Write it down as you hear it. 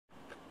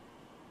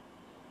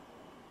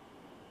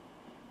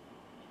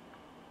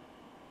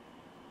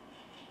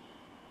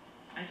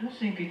どうし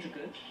て食いつく？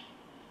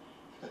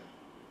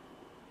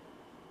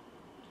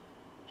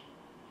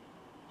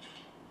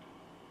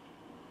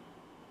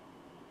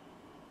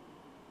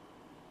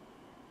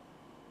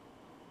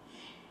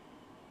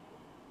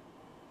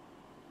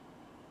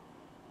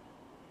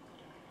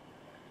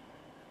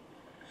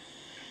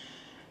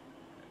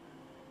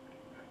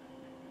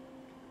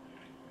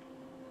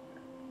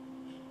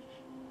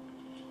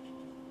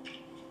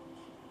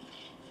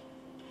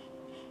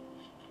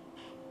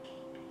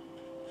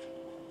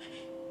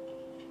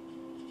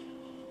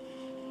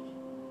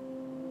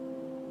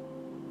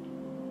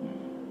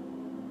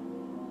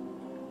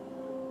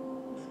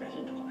難し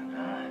いとこだ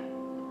な。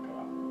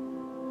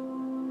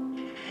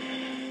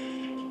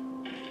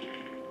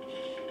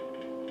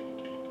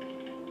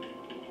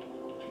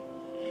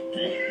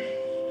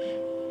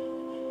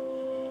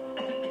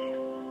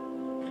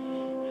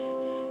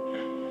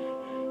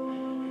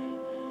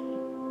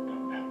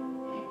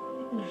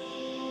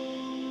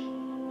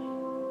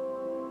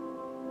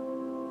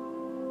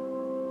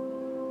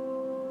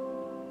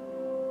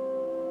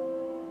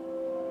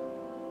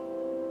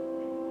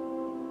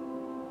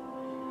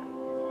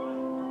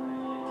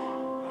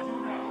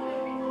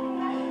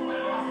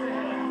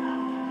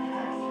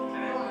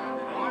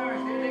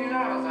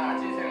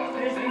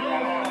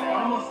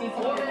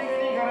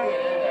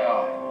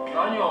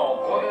何を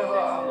ここで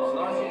さ、素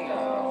晴らしいんだよ、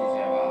人生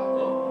は。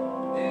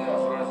人生は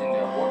素晴らしいんだ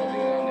よ、肯定的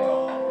なんだ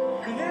よ。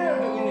崩れる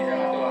時にしゃ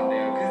がんとかんだ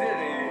よ、崩れ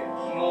る。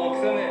もう、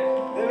くせねえ。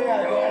俺が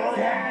出る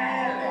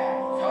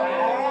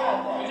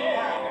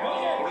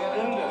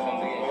んだよ、その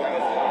時に。素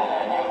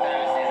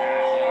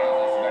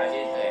晴らし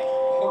いって。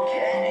ボケ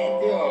ー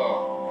ってよ。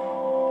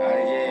あ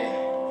れじ。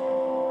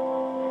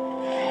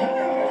なん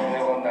だよ、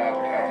こんな、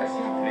私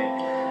ってね。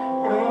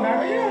俺も長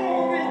いよ、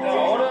もう。俺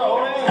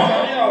の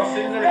何を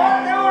信じる。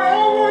だ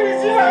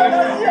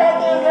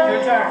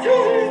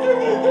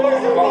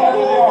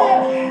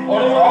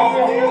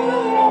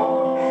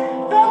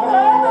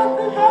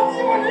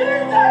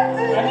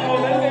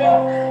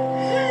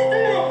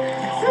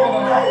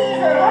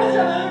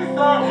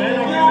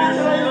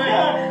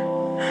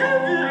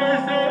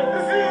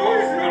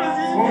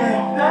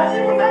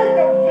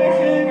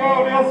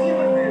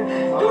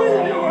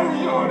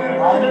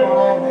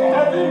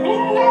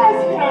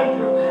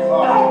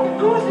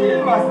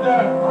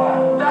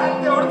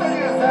って俺たち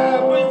が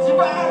さ、もう一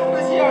番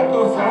欲しいやと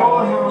さ、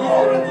いつ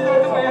の時代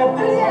でもやっ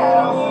てるや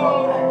ん。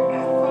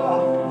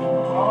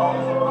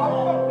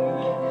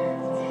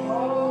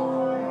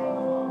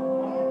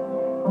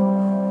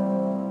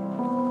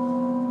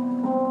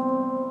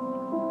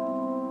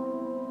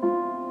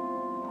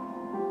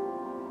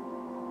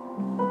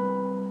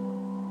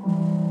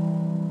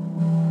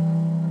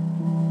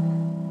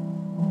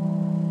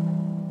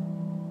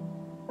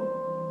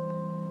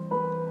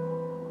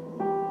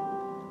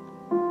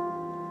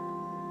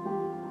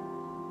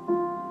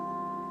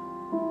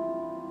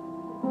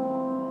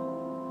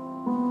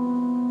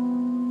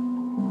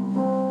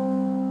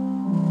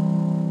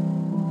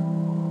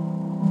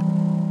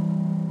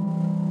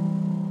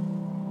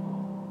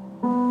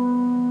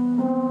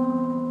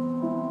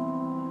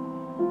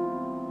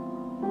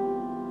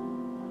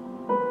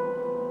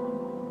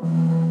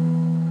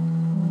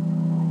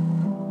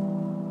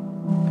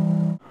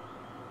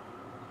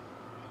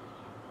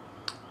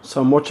So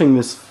I'm watching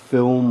this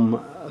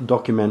film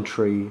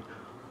documentary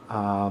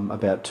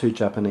about two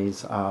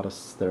Japanese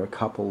artists. They're a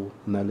couple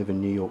and they live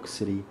in New York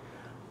City,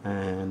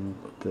 and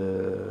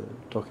the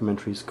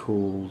documentary is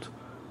called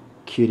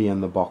Cutie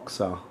and the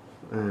Boxer,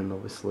 and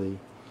obviously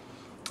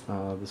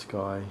this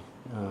guy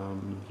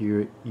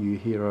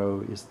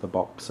Yuhiro is the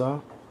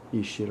boxer.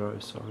 Yushiro,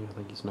 sorry, I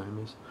think his name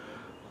is.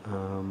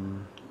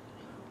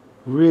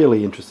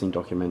 Really interesting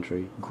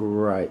documentary,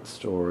 great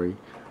story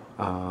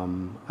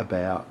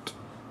about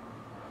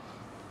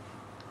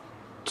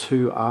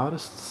two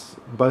artists.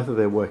 Both of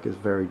their work is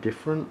very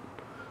different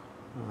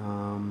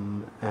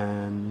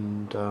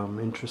and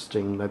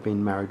interesting. They've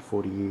been married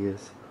 40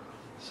 years,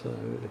 so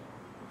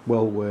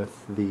well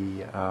worth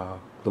the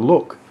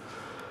look.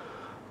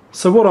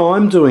 So what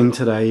I'm doing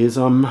today is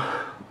I've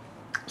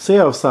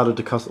started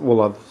to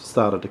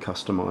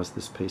customize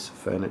this piece of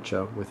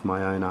furniture with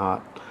my own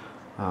art.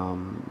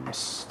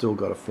 Still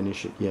got to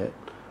finish it yet.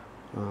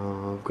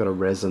 I've got to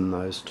resin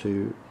those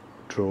two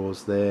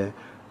drawers there,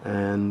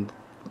 and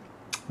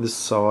this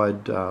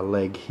side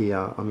leg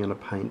here I'm going to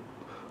paint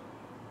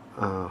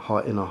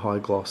in a high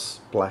gloss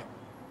black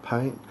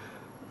paint,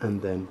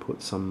 and then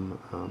put some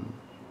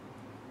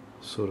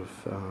sort of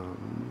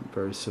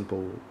very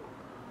simple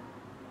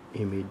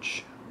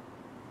image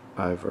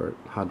over it.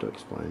 Hard to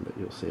explain, but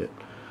you'll see it.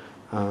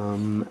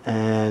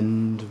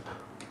 And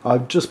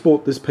I've just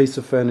bought this piece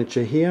of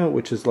furniture here,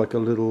 which is like a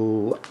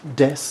little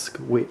desk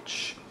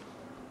which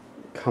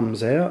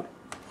comes out,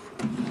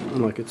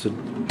 like it's a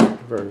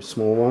very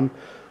small one.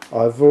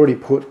 I've already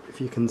put,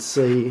 if you can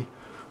see,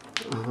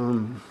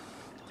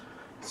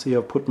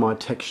 I've put my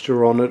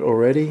texture on it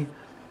already,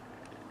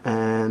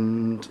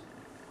 and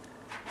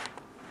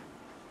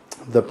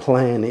the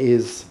plan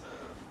is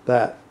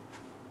that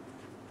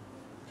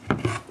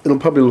it'll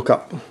probably look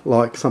up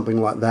like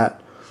something like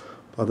that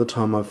by the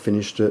time I've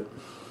finished it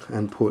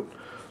and put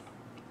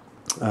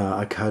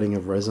a coating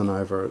of resin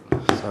over it.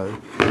 So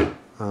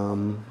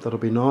that'll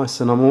be nice.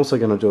 And I'm also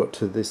going to do it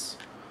to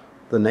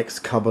the next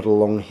cupboard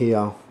along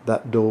here,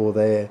 that door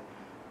there.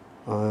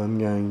 I'm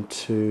going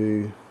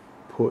to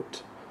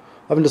put,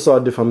 I haven't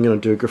decided if I'm going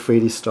to do a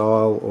graffiti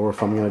style or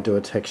if I'm going to do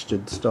a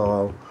textured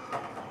style.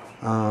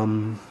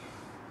 I'm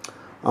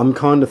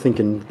kind of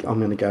thinking I'm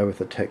going to go with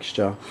a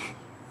texture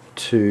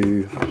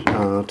to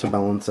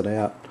balance it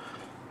out,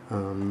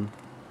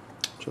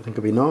 which I think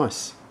will be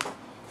nice.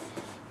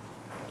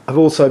 I've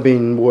also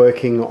been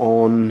working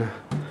on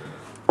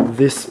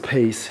this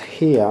piece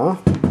here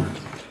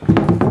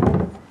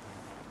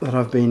that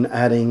I've been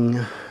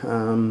adding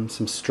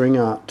some string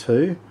art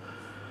to.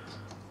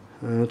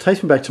 It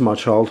takes me back to my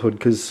childhood,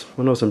 because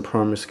when I was in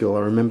primary school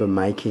I remember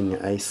making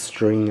a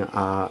string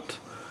art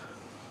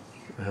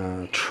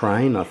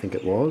train, I think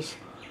it was,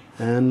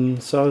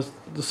 and so I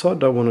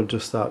decided I wanted to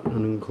start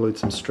and include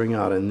some string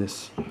art in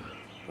this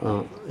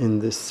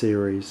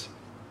series.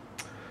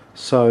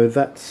 So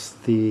that's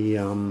the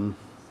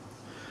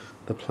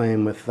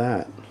plan with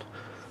that.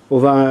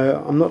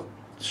 Although I'm not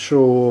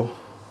sure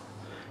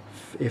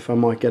if I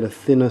might get a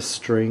thinner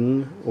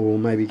string or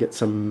maybe get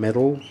some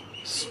metal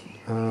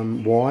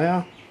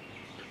wire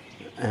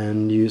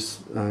and use,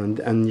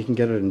 and you can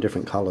get it in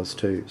different colours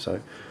too. So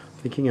I'm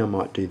thinking I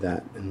might do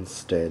that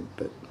instead,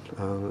 but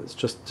it's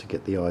just to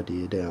get the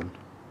idea down.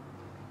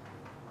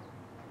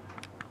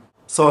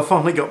 So I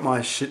finally got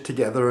my shit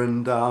together,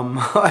 and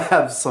I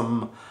have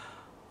some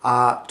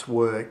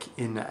artwork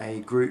in a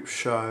group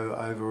show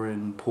over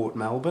in Port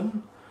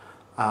Melbourne.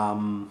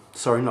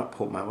 Sorry, not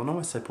Port Melbourne, I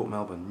always say Port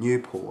Melbourne,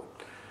 Newport.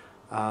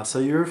 So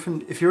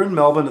if you're in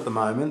Melbourne at the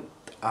moment,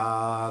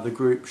 the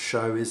group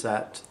show is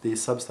at the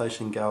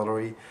Substation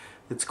Gallery.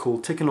 It's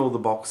called Ticking All the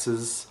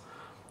Boxes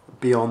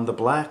Beyond the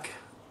Black,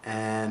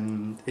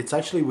 and it's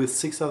actually with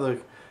 6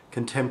 other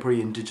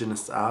contemporary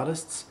Indigenous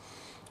artists.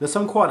 There's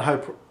some quite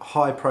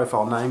high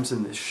profile names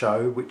in this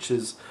show, which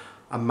is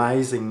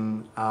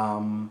amazing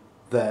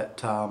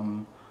that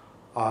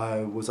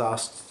I was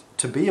asked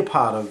to be a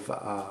part of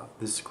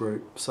this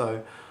group.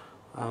 So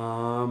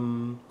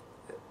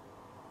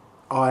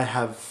I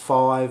have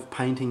 5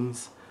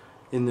 paintings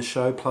in the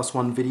show plus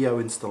 1 video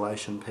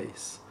installation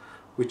piece,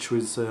 which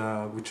was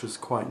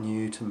quite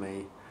new to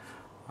me.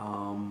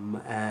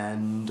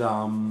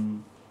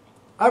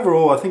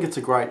 Overall, I think it's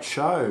a great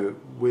show.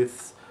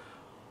 With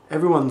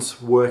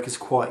everyone's work is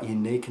quite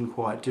unique and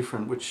quite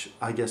different, which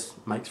I guess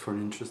makes for an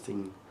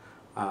interesting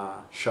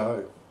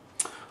show.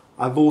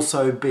 I've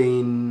also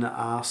been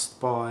asked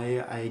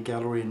by a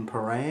gallery in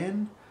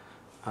Paran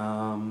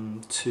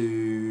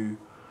to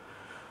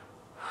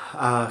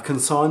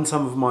consign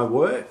some of my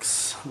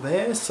works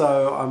there,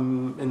 so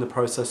I'm in the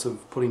process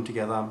of putting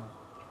together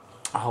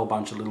a whole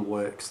bunch of little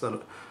works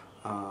that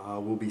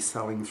will be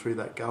selling through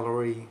that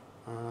gallery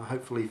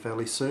hopefully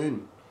fairly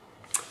soon.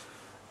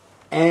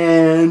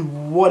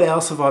 And what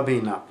else have I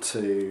been up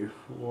to?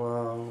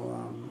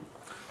 Well,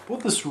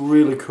 bought this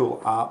really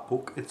cool art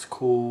book. It's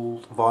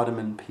called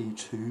Vitamin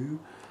P2,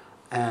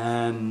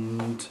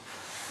 and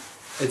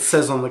it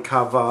says on the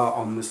cover,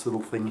 on this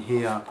little thing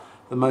here,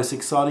 the most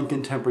exciting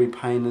contemporary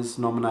painters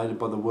nominated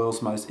by the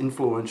world's most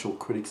influential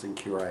critics and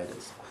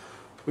curators,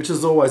 which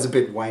is always a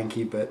bit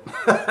wanky, but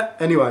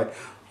anyway,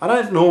 I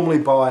don't normally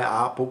buy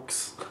art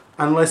books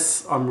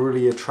unless I'm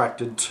really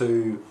attracted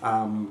to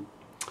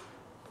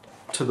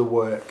the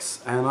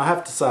works. And I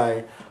have to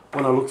say,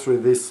 when I looked through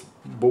this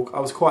book, I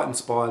was quite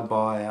inspired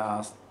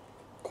by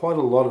quite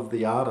a lot of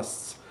the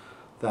artists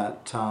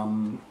that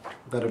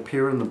that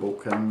appear in the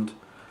book, and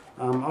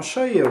I'll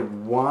show you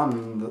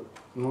one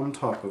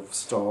type of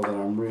style that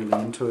I'm really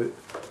into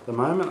at the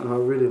moment, and I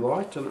really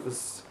liked, and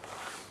it's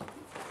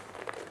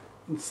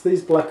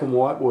these black and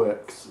white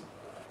works,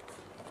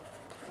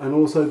 and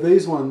also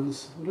these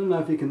ones. I don't know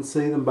if you can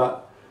see them,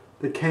 but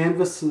the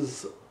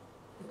canvases,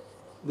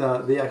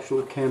 the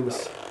actual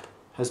canvas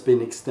has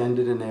been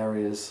extended in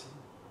areas,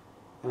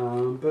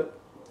 but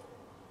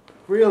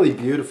really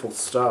beautiful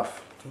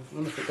stuff. I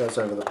wonder if it goes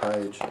over the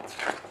page.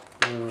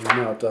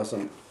 No, it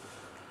doesn't.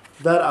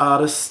 That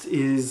artist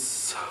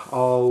is,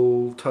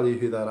 I'll tell you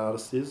who that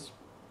artist is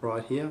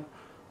right here,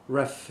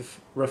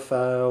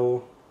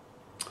 Raphael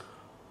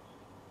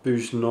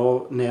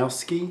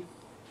Bujnowski,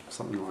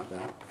 something like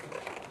that.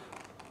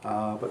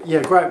 But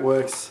yeah, great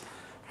works,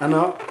 and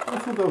I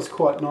thought that was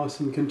quite nice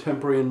and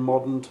contemporary and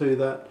modern too.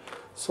 That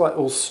it's like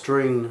all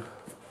string.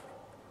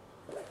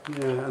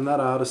 Yeah, and that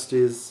artist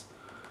is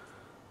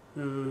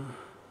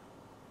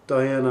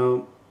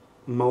Diana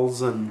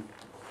Mulzen.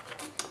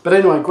 But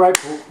anyway, great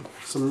book.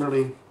 Some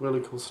really, really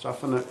cool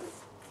stuff in it.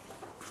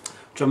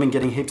 Which I've been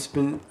getting heaps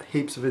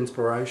of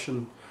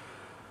inspiration.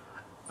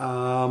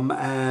 I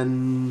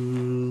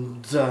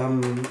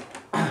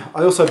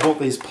also bought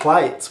these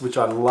plates, which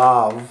I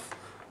love.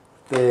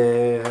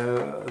 They're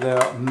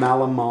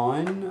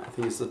melamine, I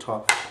think it's the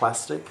type of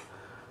plastic.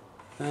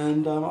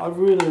 And I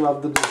really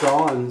love the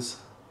designs.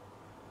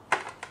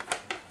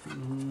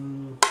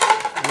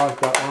 like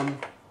that one.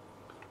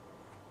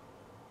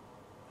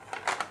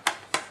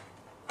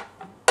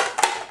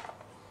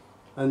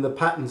 And the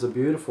patterns are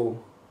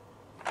beautiful.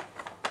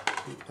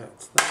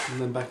 That's that.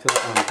 And then back to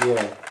that one,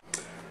 yeah.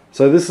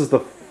 So this is the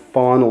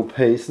final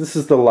piece. This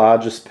is the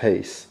largest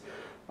piece.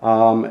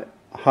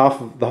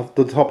 Half of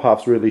the top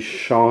half's really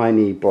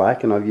shiny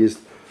black, and I've used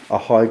a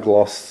high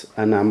gloss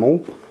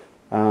enamel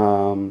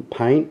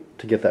paint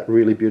to get that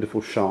really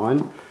beautiful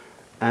shine,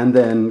 and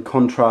then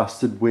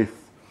contrasted with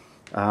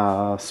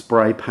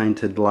spray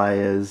painted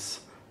layers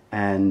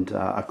and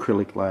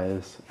acrylic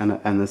layers, and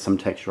there's some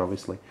texture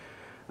obviously.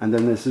 And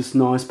then there's this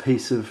nice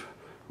piece of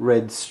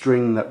red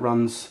string that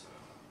runs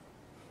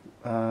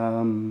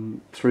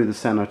through the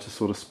center to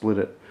sort of split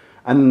it.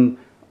 And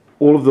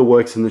all of the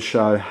works in the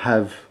show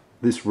have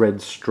this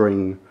red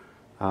string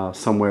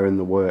somewhere in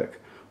the work,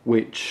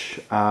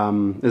 which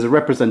is a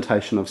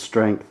representation of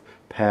strength,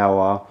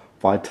 power,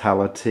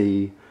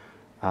 vitality,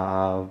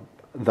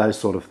 those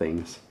sort of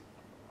things.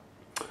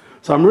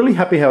 So I'm really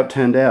happy how it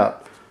turned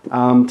out.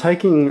 I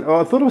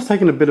thought I was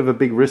taking a bit of a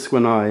big risk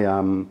when I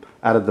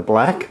added the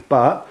black,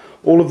 but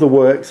all of the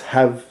works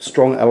have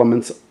strong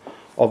elements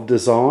of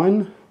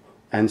design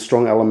and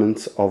strong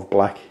elements of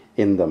black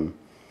in them.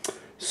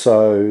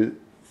 So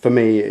for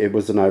me, it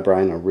was a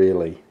no-brainer,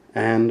 really.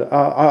 And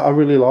I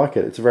really like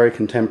it. It's very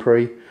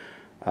contemporary,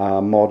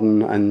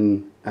 modern,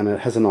 and it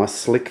has a nice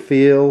slick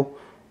feel,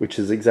 which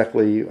is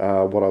exactly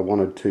what I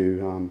wanted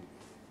to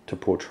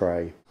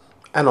portray.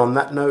 And on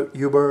that note,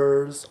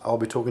 Ubers, I'll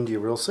be talking to you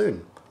real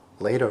soon.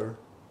 Later.